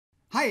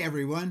Hi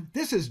everyone,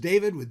 this is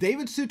David with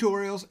David's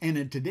Tutorials, and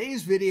in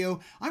today's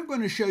video I'm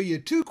going to show you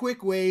 2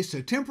 quick ways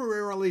to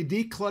temporarily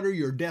declutter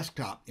your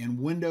desktop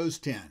in Windows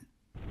 10.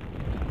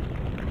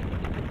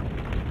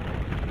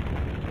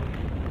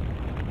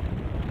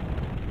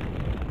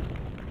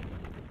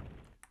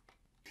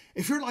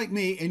 If you're like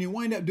me and you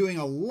wind up doing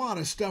a lot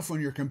of stuff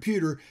on your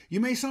computer, you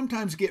may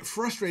sometimes get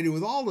frustrated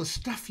with all the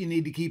stuff you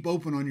need to keep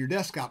open on your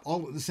desktop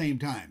all at the same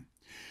time.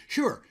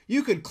 Sure,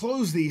 you could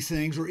close these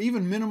things or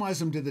even minimize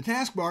them to the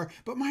taskbar,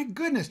 but my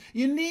goodness,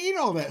 you need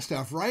all that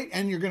stuff, right?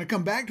 And you're going to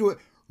come back to it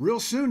real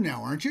soon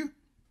now, aren't you?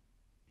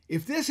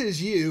 If this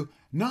is you,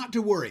 not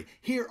to worry.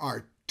 Here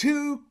are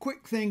 2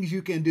 quick things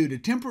you can do to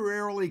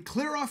temporarily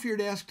clear off your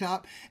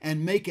desktop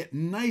and make it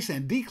nice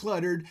and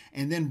decluttered,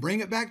 and then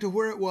bring it back to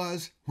where it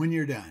was when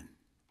you're done.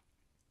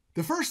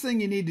 The first thing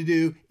you need to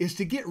do is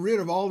to get rid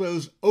of all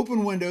those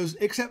open windows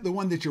except the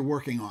one that you're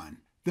working on.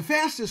 The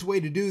fastest way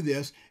to do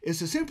this is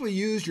to simply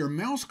use your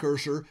mouse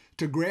cursor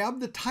to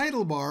grab the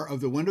title bar of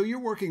the window you're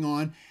working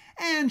on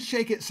and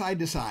shake it side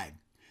to side.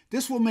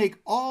 This will make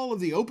all of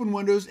the open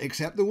windows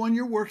except the one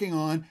you're working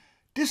on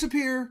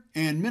disappear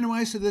and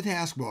minimize to the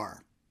taskbar.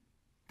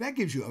 That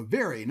gives you a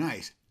very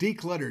nice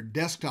decluttered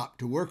desktop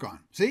to work on.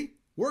 See?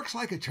 Works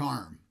like a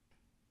charm.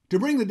 To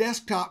bring the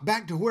desktop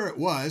back to where it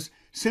was,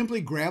 simply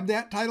grab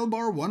that title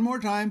bar one more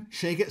time,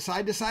 shake it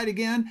side to side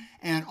again,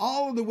 and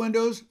all of the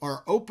windows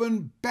are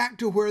open back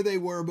to where they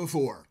were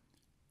before.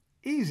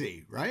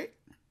 Easy, right?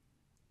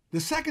 The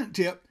second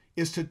tip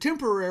is to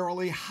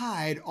temporarily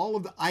hide all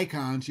of the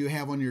icons you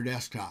have on your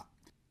desktop.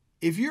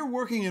 If you're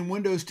working in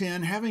Windows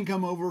 10, having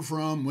come over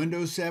from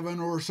Windows 7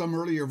 or some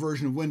earlier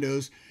version of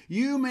Windows,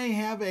 you may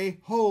have a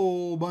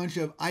whole bunch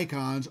of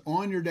icons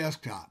on your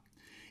desktop.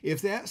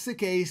 If that's the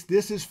case,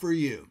 this is for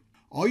you.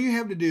 All you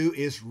have to do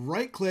is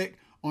right-click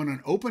on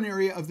an open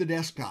area of the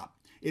desktop.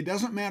 It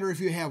doesn't matter if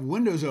you have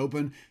Windows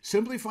open,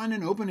 simply find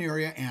an open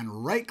area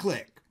and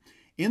right-click.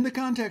 In the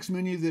context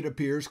menu that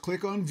appears,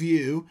 click on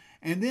View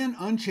and then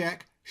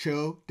uncheck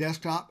Show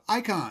Desktop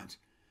Icons.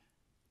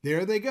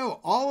 There they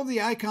go. All of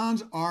the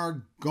icons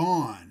are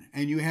gone,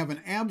 and you have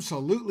an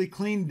absolutely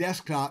clean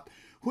desktop,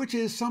 which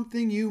is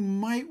something you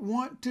might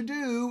want to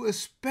do,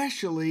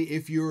 especially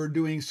if you're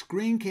doing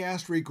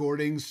screencast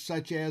recordings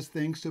such as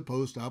things to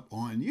post up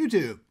on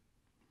YouTube.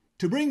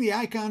 To bring the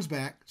icons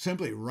back,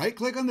 simply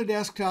right-click on the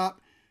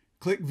desktop,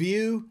 click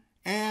View,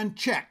 and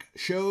check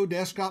Show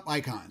Desktop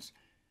Icons.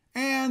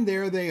 And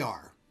there they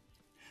are.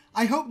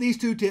 I hope these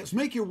 2 tips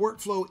make your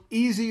workflow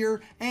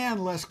easier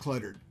and less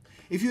cluttered.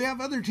 If you have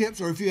other tips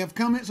or if you have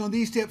comments on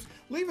these tips,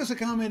 leave us a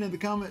comment in the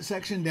comment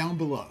section down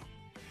below.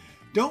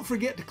 Don't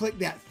forget to click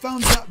that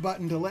thumbs up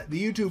button to let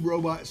the YouTube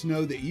robots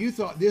know that you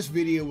thought this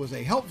video was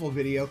a helpful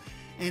video.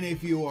 And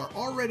if you are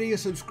already a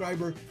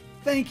subscriber,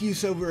 thank you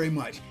so very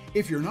much.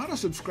 If you're not a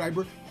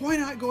subscriber, why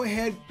not go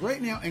ahead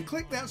right now and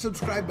click that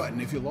subscribe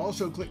button. If you'll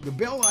also click the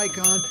bell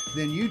icon,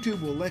 then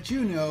YouTube will let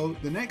you know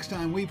the next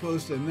time we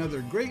post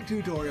another great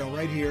tutorial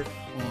right here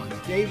on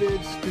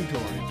David's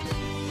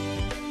Tutorials.